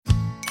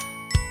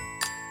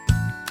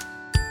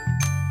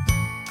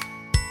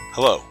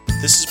Hello,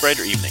 this is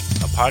Brighter Evening,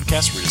 a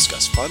podcast where we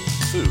discuss fun,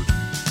 food,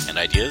 and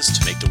ideas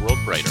to make the world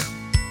brighter.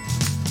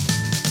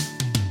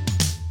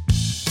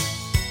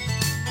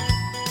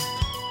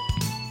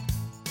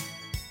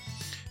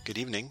 Good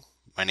evening,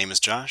 my name is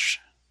Josh.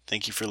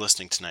 Thank you for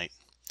listening tonight.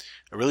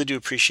 I really do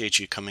appreciate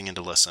you coming in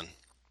to listen.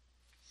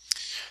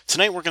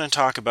 Tonight we're going to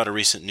talk about a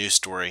recent news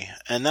story,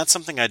 and that's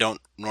something I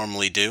don't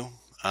normally do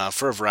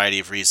for a variety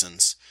of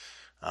reasons.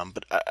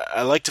 But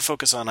I like to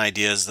focus on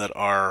ideas that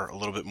are a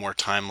little bit more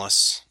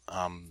timeless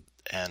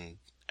and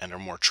are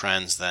more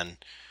trends than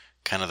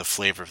kind of the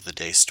flavor of the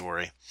day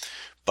story.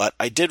 But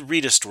I did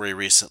read a story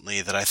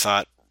recently that I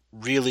thought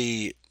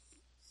really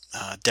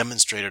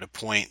demonstrated a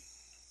point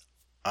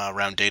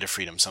around data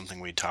freedom, something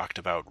we talked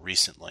about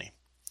recently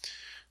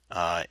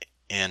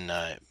in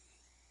the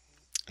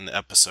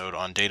episode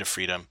on data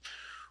freedom.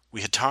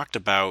 We had talked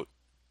about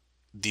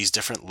these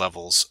different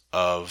levels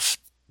of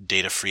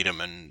data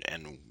freedom and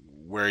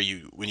when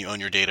you own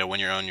your data, when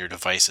you own your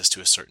devices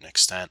to a certain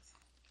extent.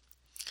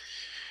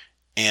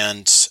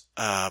 And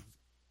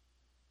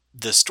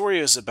the story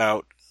is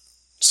about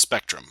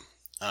Spectrum.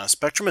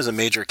 Spectrum is a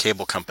major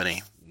cable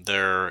company.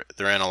 They're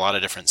in a lot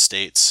of different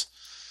states,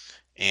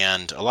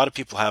 and a lot of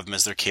people have them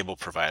as their cable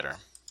provider.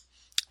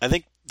 I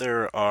think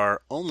there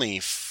are only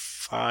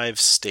 5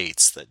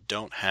 states that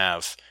don't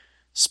have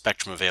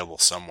Spectrum available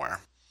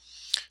somewhere.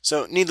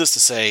 So needless to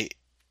say,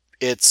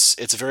 it's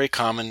a very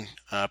common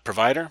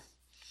provider.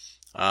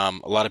 A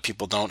lot of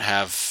people don't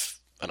have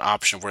an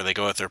option of where they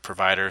go with their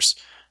providers.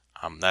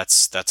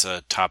 That's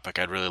a topic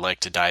I'd really like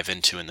to dive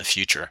into in the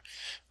future.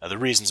 The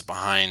reasons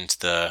behind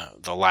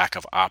the lack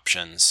of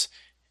options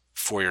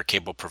for your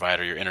cable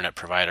provider, your internet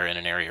provider in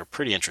an area are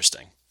pretty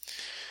interesting.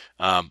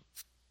 But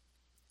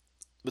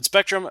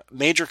Spectrum,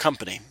 major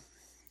company.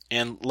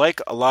 And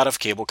like a lot of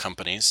cable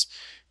companies,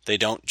 they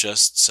don't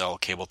just sell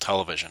cable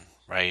television,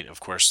 right? Of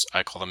course,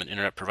 I call them an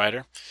internet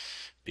provider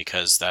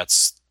because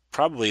that's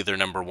probably their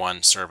number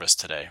one service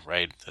today,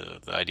 right?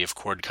 The idea of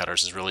cord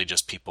cutters is really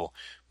just people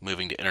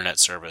moving to internet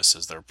service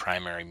as their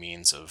primary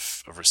means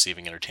of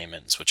receiving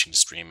entertainment and switching to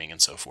streaming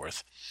and so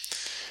forth.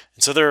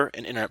 And so they're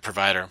an internet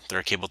provider, they're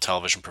a cable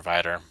television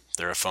provider,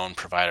 they're a phone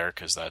provider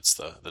because that's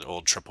the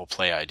old triple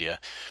play idea.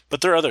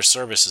 But there are other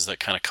services that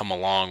kind of come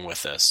along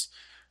with this.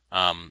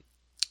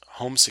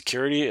 Home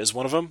security is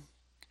one of them.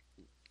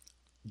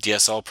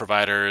 DSL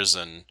providers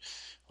and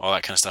all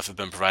that kind of stuff have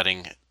been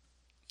providing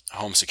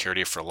home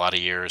security for a lot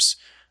of years.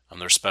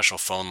 There's special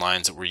phone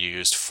lines that were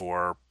used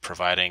for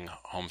providing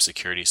home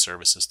security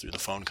services through the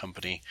phone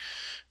company,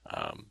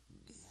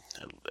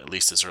 at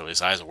least as early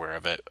as I was aware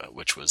of it,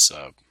 which was,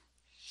 I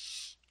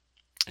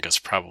guess,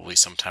 probably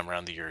sometime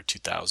around the year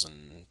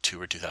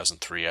 2002 or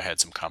 2003. I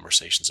had some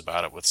conversations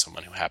about it with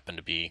someone who happened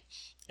to be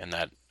in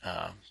that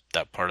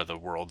part of the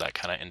world, that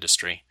kind of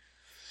industry.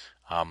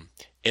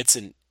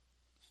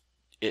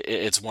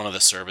 It's one of the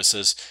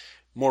services.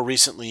 More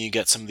recently, you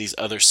get some of these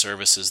other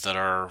services that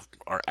are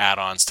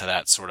add-ons to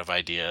that sort of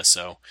idea.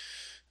 So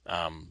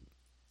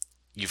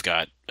you've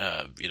got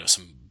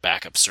some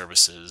backup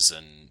services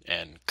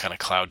and kind of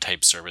cloud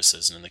type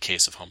services, and in the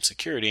case of home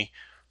security,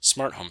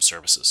 smart home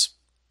services.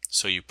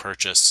 So you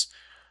purchase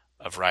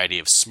a variety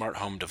of smart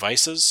home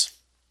devices,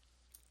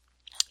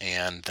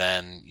 and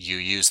then you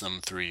use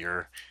them through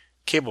your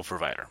cable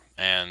provider,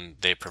 and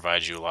they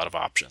provide you a lot of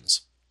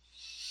options.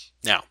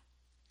 Now,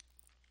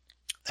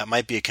 that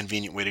might be a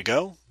convenient way to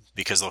go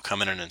because they'll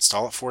come in and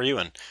install it for you,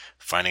 and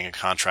finding a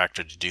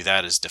contractor to do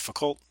that is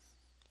difficult.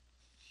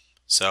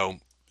 So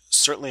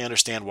certainly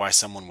understand why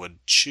someone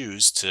would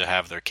choose to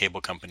have their cable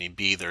company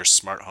be their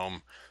smart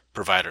home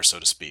provider, so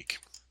to speak.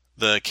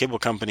 The cable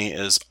company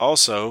is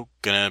also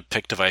going to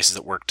pick devices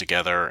that work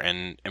together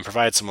and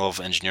provide some level of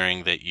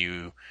engineering that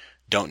you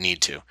don't need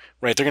to.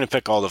 Right? They're going to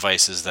pick all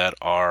devices that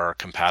are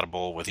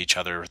compatible with each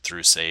other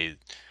through, say,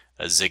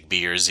 a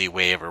Zigbee or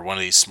Z-Wave or one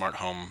of these smart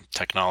home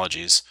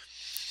technologies,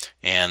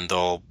 and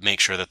they'll make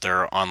sure that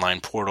their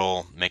online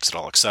portal makes it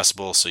all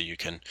accessible so you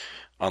can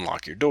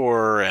unlock your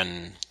door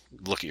and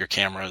look at your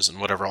cameras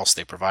and whatever else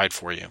they provide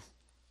for you.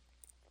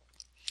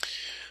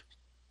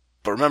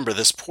 But remember,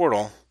 this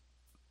portal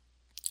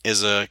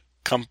is a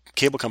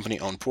cable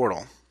company owned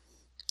portal,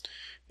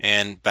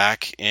 and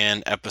back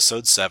in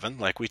episode 7,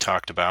 like we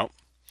talked about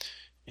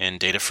in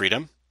Data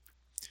Freedom,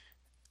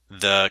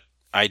 the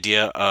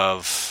idea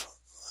of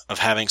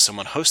having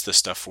someone host this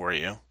stuff for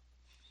you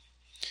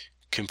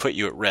can put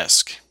you at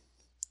risk.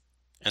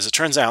 As it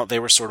turns out, they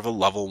were sort of a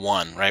level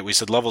 1, right? We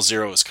said level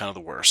 0 is kind of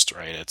the worst,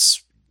 right?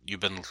 It's you've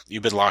been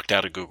locked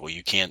out of Google.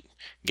 You can't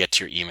get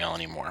to your email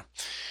anymore.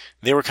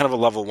 They were kind of a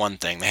level 1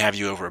 thing. They have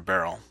you over a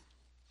barrel.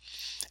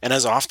 And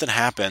as often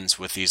happens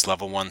with these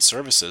level 1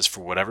 services, for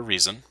whatever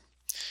reason,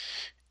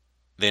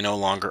 they no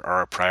longer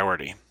are a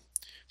priority.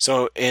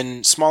 So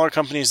in smaller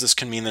companies, this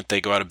can mean that they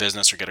go out of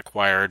business or get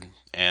acquired,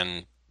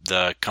 and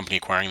the company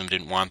acquiring them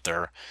didn't want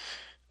their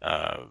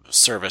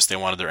service. They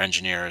wanted their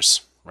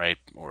engineers, right?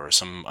 Or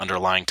some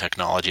underlying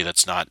technology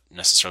that's not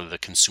necessarily the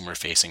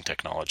consumer-facing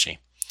technology.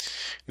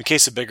 In the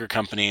case of bigger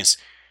companies,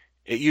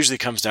 It usually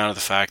comes down to the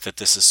fact that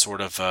this is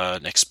sort of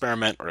an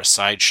experiment or a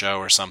sideshow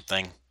or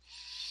something,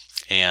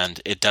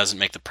 and it doesn't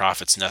make the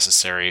profits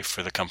necessary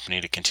for the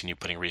company to continue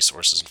putting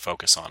resources and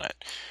focus on it.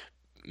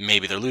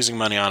 Maybe they're losing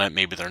money on it,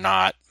 maybe they're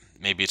not.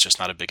 Maybe it's just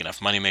not a big enough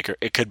moneymaker.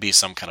 It could be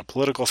some kind of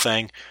political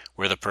thing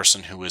where the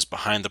person who is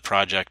behind the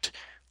project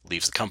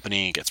leaves the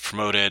company, gets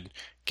promoted,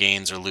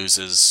 gains or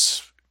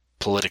loses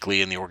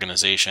politically in the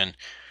organization.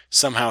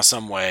 Somehow,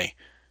 some way,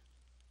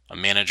 a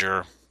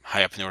manager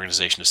high up in the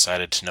organization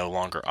decided to no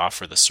longer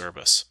offer the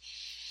service.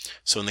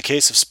 So in the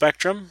case of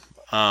Spectrum,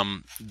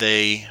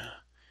 they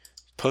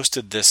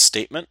posted this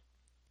statement,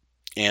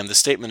 and the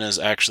statement is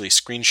actually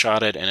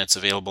screenshotted and it's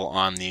available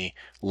on the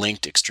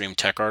linked Extreme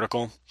Tech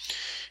article.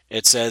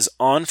 It says,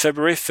 on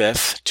February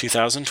 5th,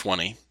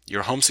 2020,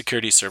 your home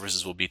security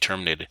services will be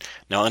terminated.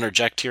 Now I'll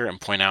interject here and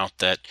point out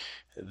that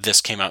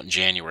this came out in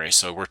January,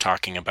 so we're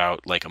talking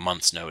about like a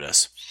month's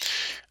notice.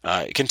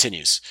 It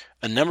continues.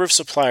 A number of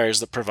suppliers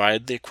that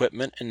provide the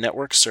equipment and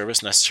network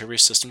service necessary for your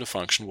system to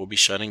function will be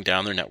shutting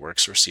down their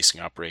networks or ceasing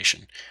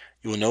operation.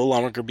 You will no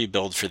longer be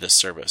billed for this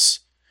service.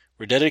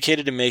 We're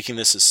dedicated to making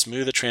this as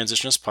smooth a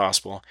transition as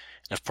possible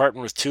and have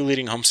partnered with two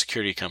leading home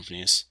security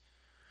companies,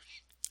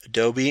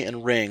 Adobe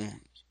and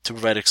Ring, to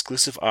provide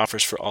exclusive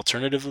offers for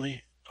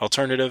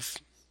alternative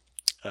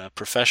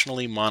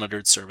professionally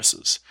monitored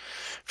services.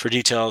 For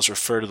details,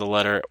 refer to the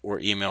letter or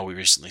email we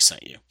recently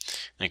sent you.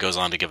 And it goes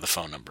on to give the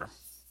phone number.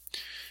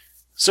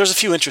 So there's a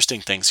few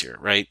interesting things here,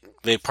 right?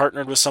 They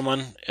partnered with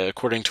someone,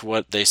 according to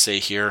what they say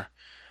here.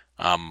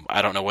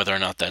 I don't know whether or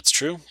not that's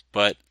true,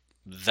 but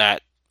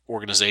that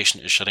organization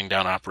is shutting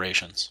down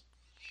operations.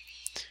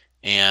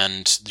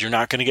 And you're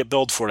not going to get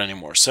billed for it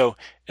anymore. So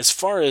as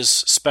far as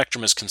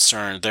Spectrum is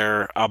concerned,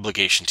 their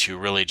obligation to you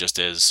really just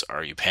is,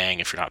 are you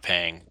paying? If you're not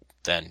paying,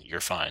 then you're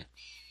fine.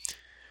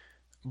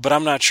 But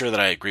I'm not sure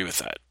that I agree with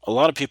that. A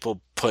lot of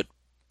people put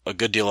a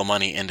good deal of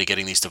money into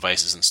getting these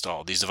devices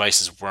installed. These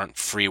devices weren't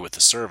free with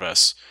the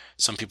service.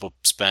 Some people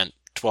spent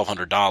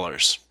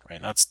 $1,200,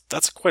 right?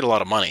 That's quite a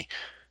lot of money.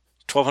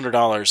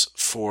 $1,200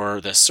 for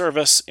this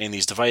service and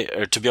these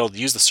or to be able to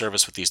use the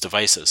service with these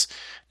devices.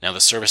 Now the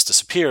service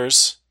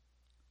disappears,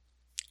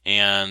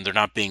 and they're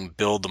not being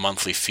billed the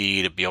monthly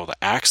fee to be able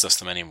to access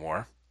them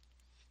anymore,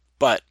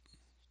 but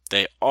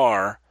they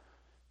are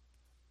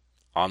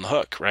on the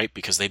hook, right?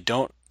 Because they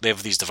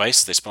have these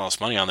devices they spend all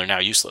this money on, they're now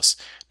useless.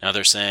 Now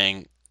they're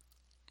saying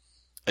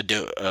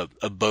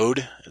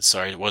Abode,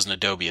 sorry, it wasn't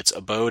Adobe, it's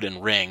Abode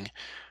and Ring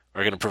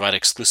are going to provide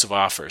exclusive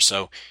offers.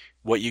 So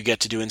what you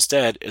get to do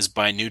instead is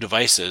buy new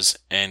devices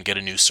and get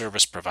a new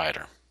service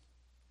provider.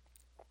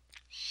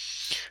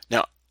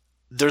 Now,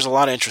 there's a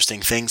lot of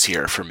interesting things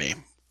here for me.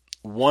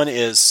 One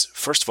is,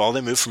 first of all,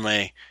 they moved from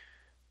a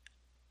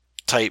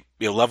type,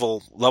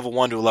 level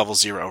 1 to a level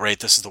 0, right?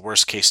 This is the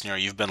worst case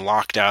scenario. You've been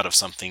locked out of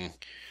something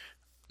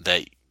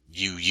that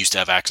you used to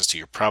have access to.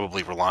 You're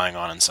probably relying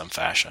on in some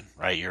fashion,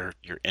 right? You're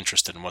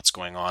interested in what's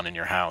going on in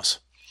your house.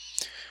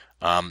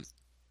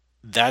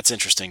 That's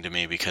interesting to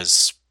me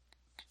because,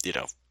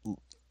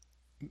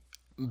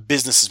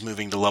 businesses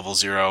moving to level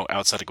 0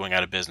 outside of going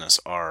out of business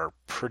are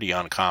pretty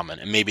uncommon.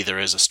 And maybe there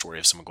is a story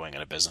of someone going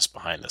out of business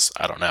behind this.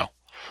 I don't know.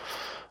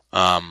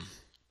 I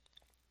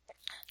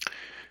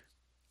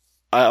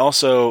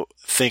also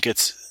think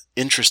it's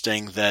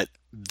interesting that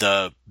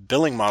the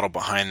billing model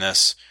behind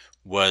this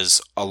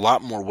was a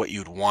lot more what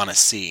you'd want to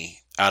see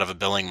out of a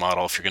billing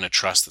model if you're going to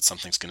trust that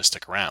something's going to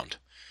stick around.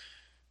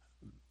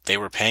 They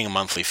were paying a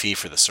monthly fee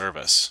for the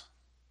service.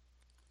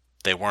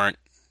 They weren't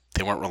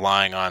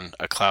relying on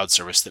a cloud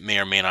service that may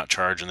or may not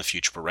charge in the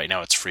future, but right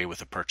now it's free with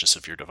the purchase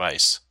of your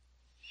device.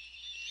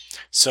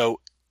 So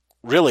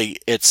really,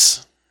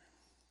 it's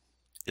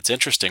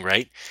interesting,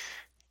 right?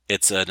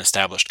 It's an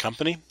established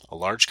company, a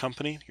large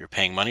company. You're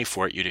paying money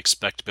for it. You'd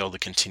expect to be able to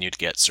continue to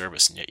get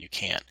service, and yet you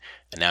can't.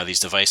 And now these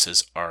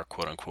devices are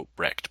quote-unquote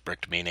bricked.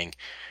 Bricked meaning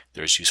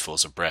they're as useful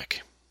as a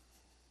brick.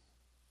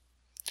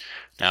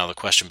 Now the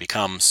question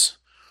becomes,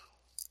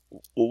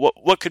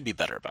 what could be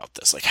better about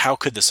this? Like, how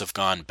could this have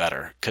gone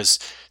better? Because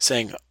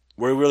saying,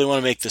 we really want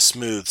to make this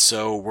smooth,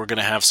 so we're going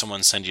to have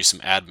someone send you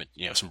some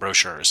some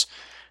brochures.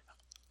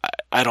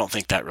 I don't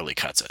think that really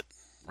cuts it,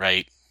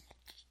 right?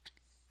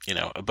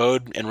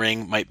 Abode and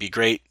Ring might be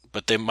great,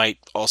 but they might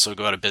also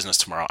go out of business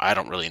tomorrow. I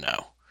don't really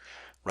know,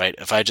 right?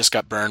 If I just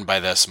got burned by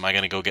this, am I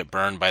going to go get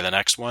burned by the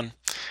next one?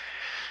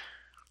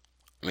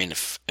 I mean,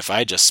 if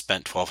I just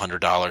spent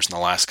 $1,200 in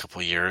the last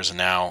couple of years and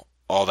now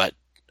all that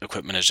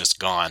equipment is just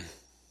gone,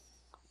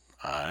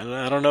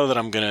 I don't know that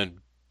I'm going to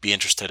be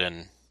interested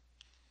in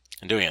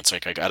doing it. It's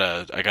like I got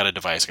a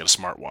device, I got a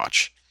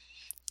smartwatch,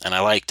 and I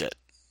liked it.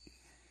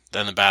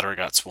 Then the battery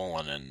got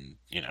swollen, and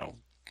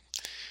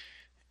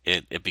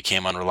it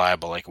became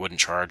unreliable, like it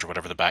wouldn't charge or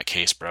whatever, the back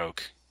case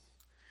broke,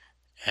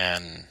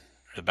 and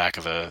the back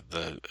of the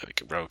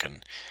it broke,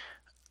 and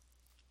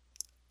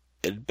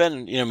it had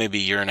been maybe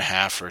a year and a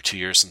half or 2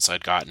 years since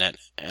I'd gotten it,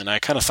 and I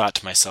kind of thought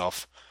to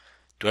myself,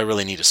 do I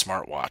really need a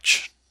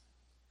smartwatch?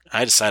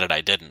 I decided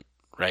I didn't,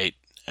 right?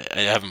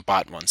 I haven't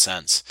bought one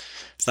since.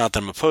 It's not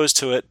that I'm opposed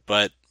to it,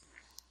 but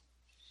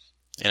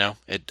I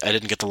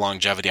didn't get the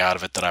longevity out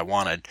of it that I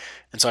wanted.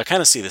 And so I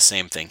kind of see the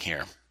same thing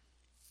here.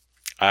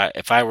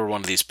 If I were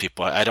one of these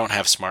people, I don't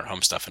have smart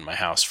home stuff in my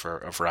house for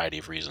a variety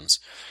of reasons.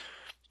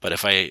 But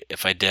if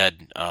I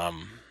did,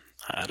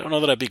 I don't know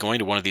that I'd be going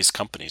to one of these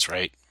companies,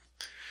 right?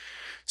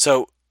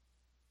 So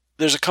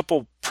there's a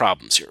couple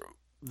problems here.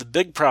 The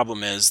big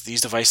problem is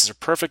these devices are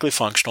perfectly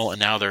functional and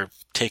now they're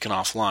taken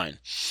offline.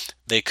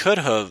 They could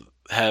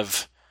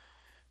have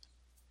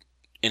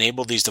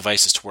enabled these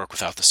devices to work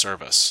without the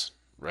service,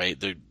 right?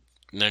 There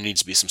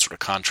needs to be some sort of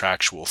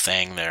contractual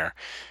thing there,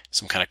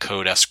 some kind of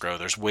code escrow.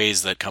 There's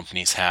ways that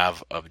companies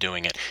have of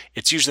doing it.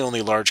 It's usually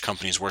only large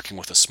companies working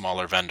with a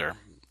smaller vendor.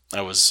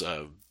 I was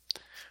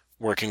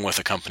working with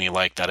a company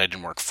like that. I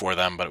didn't work for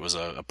them, but it was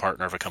a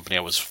partner of a company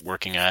I was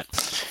working at,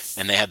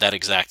 and they had that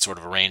exact sort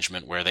of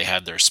arrangement where they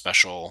had their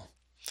special,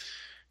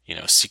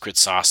 secret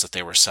sauce that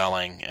they were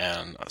selling,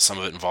 and some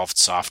of it involved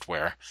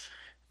software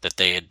that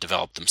they had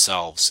developed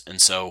themselves. And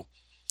so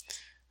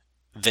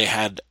they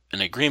had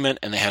an agreement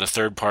and they had a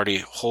third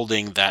party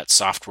holding that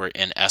software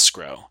in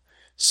escrow.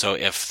 So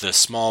if the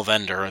small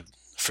vendor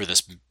for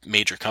this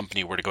major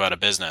company were to go out of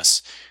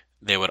business,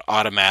 they would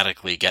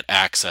automatically get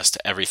access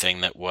to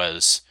everything that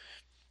was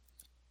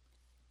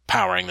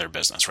powering their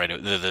business,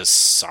 right? The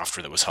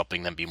software that was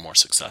helping them be more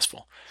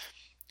successful.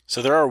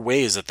 So there are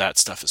ways that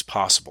stuff is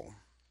possible.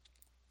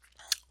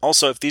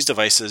 Also, if these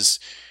devices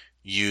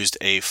used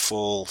a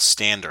full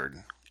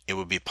standard, it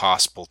would be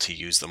possible to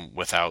use them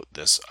without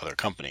this other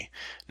company.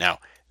 Now,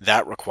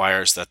 that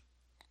requires that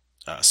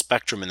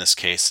Spectrum, in this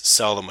case,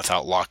 sell them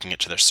without locking it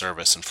to their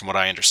service. And from what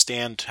I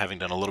understand, having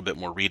done a little bit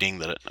more reading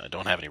that I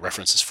don't have any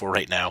references for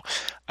right now,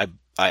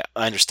 I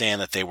understand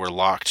that they were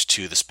locked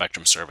to the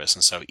Spectrum service.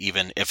 And so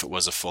even if it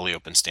was a fully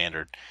open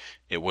standard,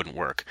 it wouldn't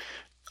work.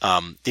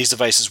 These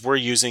devices were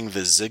using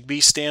the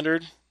Zigbee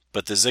standard,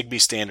 but the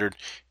Zigbee standard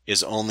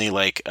is only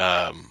like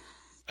a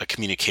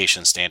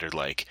communication standard,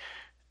 like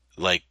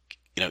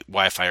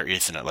Wi-Fi or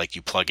Ethernet, like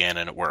you plug in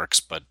and it works,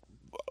 but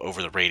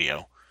over the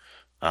radio.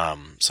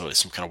 So it's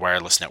some kind of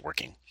wireless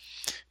networking.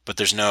 But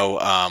there's no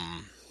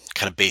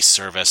kind of base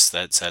service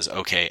that says,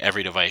 okay,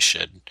 every device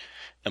should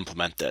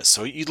implement this.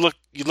 So you'd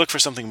look for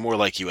something more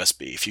like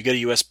USB. If you get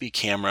a USB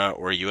camera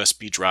or a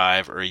USB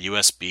drive or a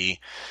USB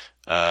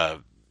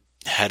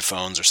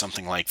headphones or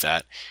something like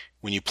that,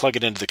 when you plug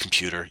it into the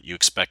computer, you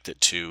expect it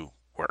to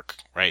work,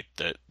 right?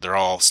 They're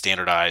all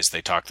standardized.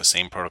 They talk the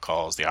same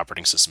protocols. The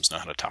operating systems know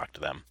how to talk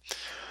to them.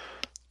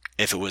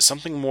 If it was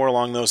something more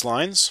along those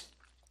lines,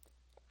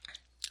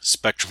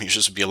 Spectrum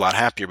users would be a lot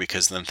happier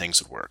because then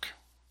things would work,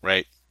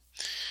 right?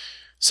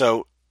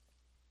 So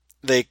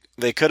they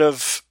could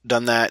have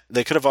done that.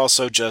 They could have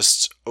also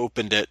just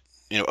opened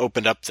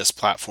up this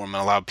platform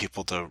and allowed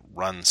people to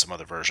run some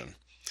other version.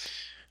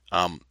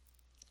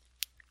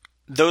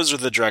 Those are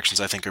the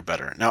directions I think are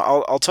better.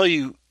 Now, I'll tell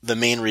you the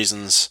main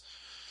reasons,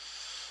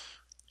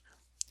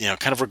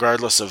 kind of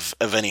regardless of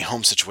any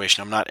home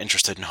situation. I'm not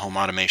interested in home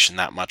automation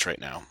that much right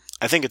now.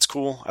 I think it's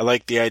cool. I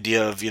like the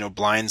idea of,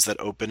 blinds that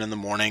open in the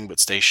morning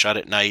but stay shut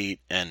at night,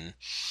 and,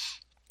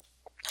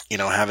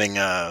 having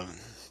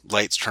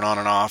lights turn on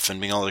and off and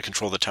being able to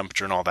control the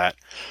temperature and all that.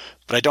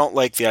 But I don't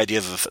like the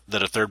idea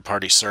that a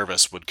third-party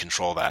service would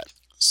control that.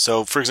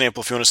 So, for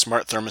example, if you want a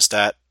smart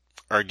thermostat,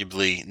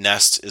 arguably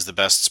Nest is the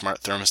best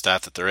smart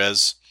thermostat that there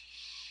is.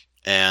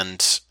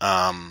 And,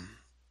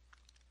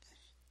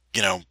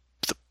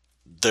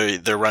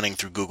 they're running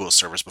through Google's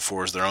servers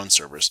before as their own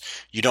servers.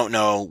 You don't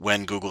know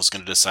when Google's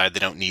going to decide they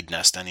don't need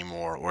Nest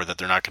anymore, or that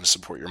they're not going to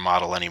support your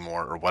model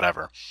anymore, or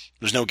whatever.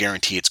 There's no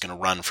guarantee it's going to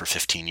run for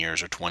 15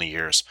 years or 20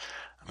 years.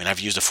 I mean,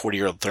 I've used a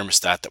 40-year-old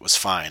thermostat that was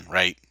fine,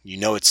 right?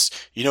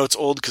 It's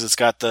old because it's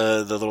got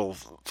the little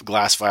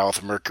glass vial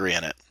with mercury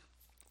in it.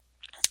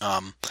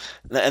 And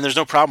there's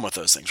no problem with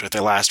those things, right?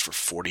 They last for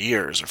 40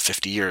 years or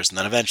 50 years, and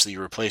then eventually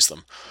you replace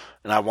them.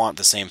 And I want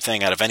the same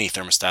thing out of any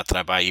thermostat that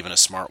I buy, even a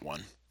smart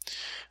one.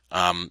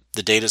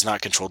 The data is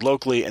not controlled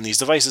locally, and these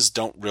devices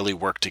don't really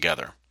work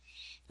together,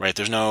 right?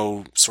 There's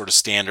no sort of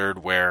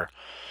standard where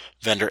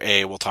vendor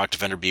A will talk to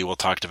vendor B, will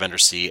talk to vendor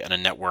C, and a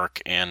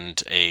network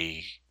and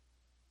a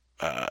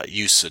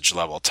usage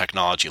level,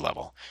 technology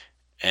level.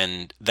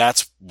 And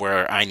that's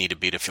where I need to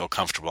be to feel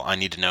comfortable. I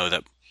need to know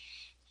that,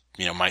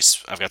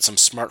 I've got some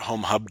smart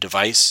home hub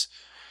device,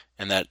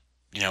 and that,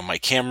 my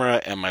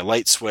camera and my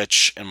light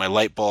switch and my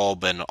light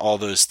bulb and all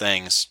those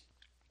things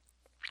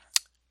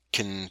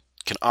can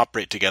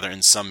operate together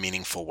in some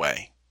meaningful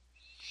way,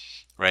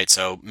 right?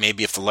 So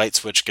maybe if the light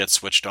switch gets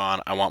switched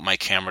on, I want my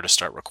camera to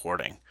start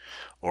recording,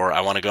 or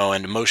I want to go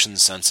into motion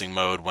sensing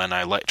mode when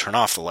I turn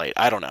off the light.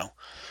 I don't know,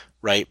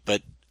 right?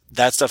 But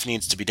that stuff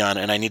needs to be done,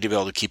 and I need to be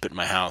able to keep it in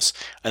my house.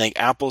 I think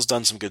Apple's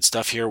done some good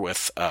stuff here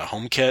with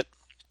HomeKit,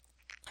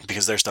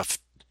 because their stuff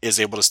is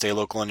able to stay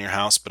local in your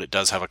house, but it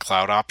does have a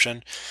cloud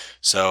option.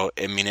 So,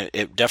 I mean,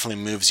 it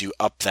definitely moves you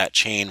up that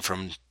chain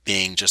from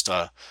being just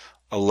a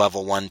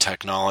level 1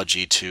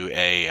 technology to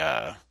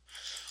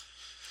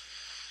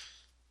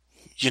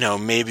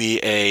maybe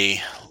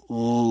a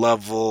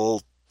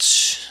level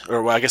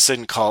or well, I guess I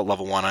didn't call it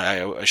level 1.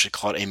 I should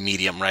call it a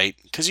medium, right?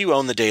 Because you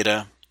own the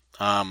data.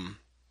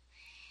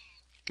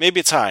 Maybe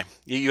it's high.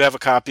 You have a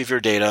copy of your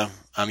data.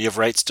 You have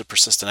rights to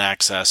persistent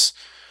access,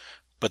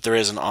 but there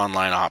is an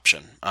online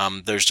option.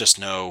 There's just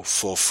no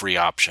full free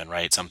option,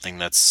 right? Something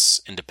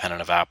that's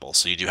independent of Apple.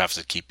 So you do have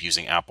to keep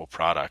using Apple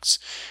products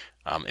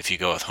if you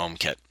go with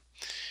HomeKit.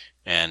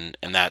 And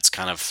that's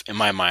kind of, in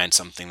my mind,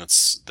 something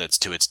that's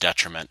to its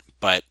detriment.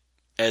 But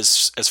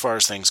as far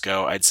as things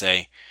go, I'd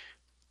say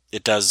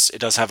it does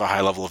have a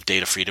high level of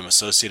data freedom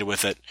associated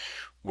with it,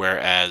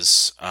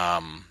 whereas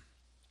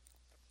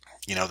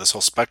this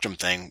whole Spectrum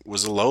thing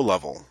was a low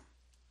level.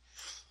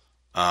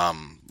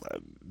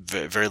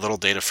 Very little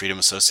data freedom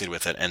associated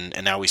with it,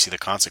 and now we see the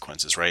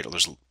consequences, right?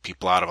 There's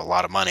people out of a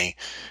lot of money,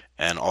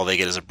 and all they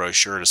get is a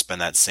brochure to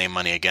spend that same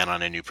money again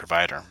on a new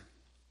provider.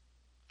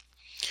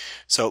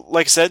 So,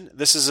 like I said,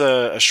 this is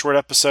a short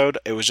episode.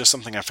 It was just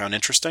something I found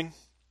interesting.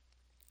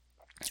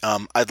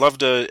 I'd love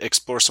to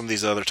explore some of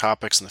these other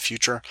topics in the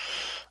future,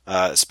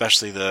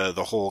 especially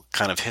the whole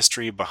kind of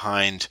history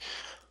behind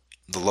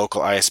the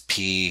local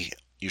ISP.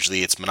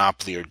 Usually it's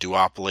monopoly or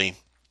duopoly,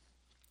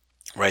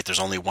 right? There's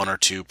only one or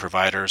two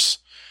providers.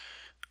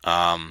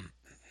 There's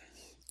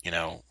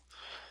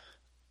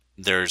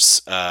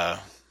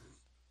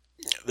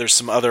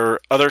some other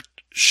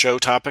show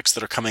topics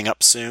that are coming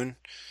up soon.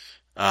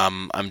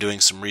 I'm doing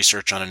some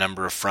research on a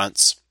number of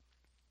fronts.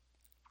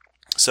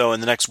 So in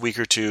the next week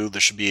or two, there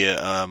should be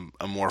a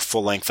more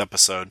full-length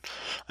episode.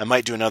 I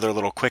might do another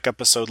little quick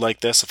episode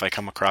like this if I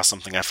come across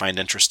something I find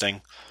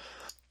interesting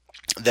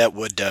that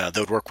would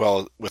work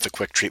well with a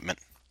quick treatment.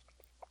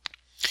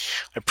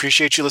 I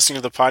appreciate you listening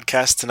to the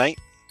podcast tonight.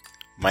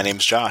 My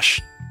name's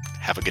Josh.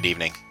 Have a good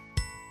evening.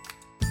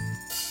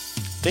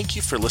 Thank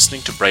you for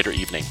listening to Brighter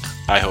Evening.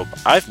 I hope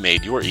I've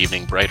made your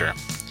evening brighter.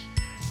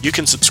 You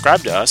can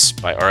subscribe to us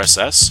by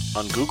RSS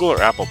on Google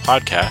or Apple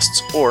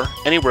Podcasts or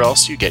anywhere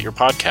else you get your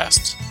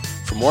podcasts.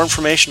 For more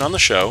information on the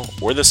show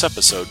or this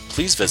episode,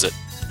 please visit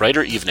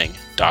brighter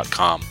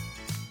evening.com.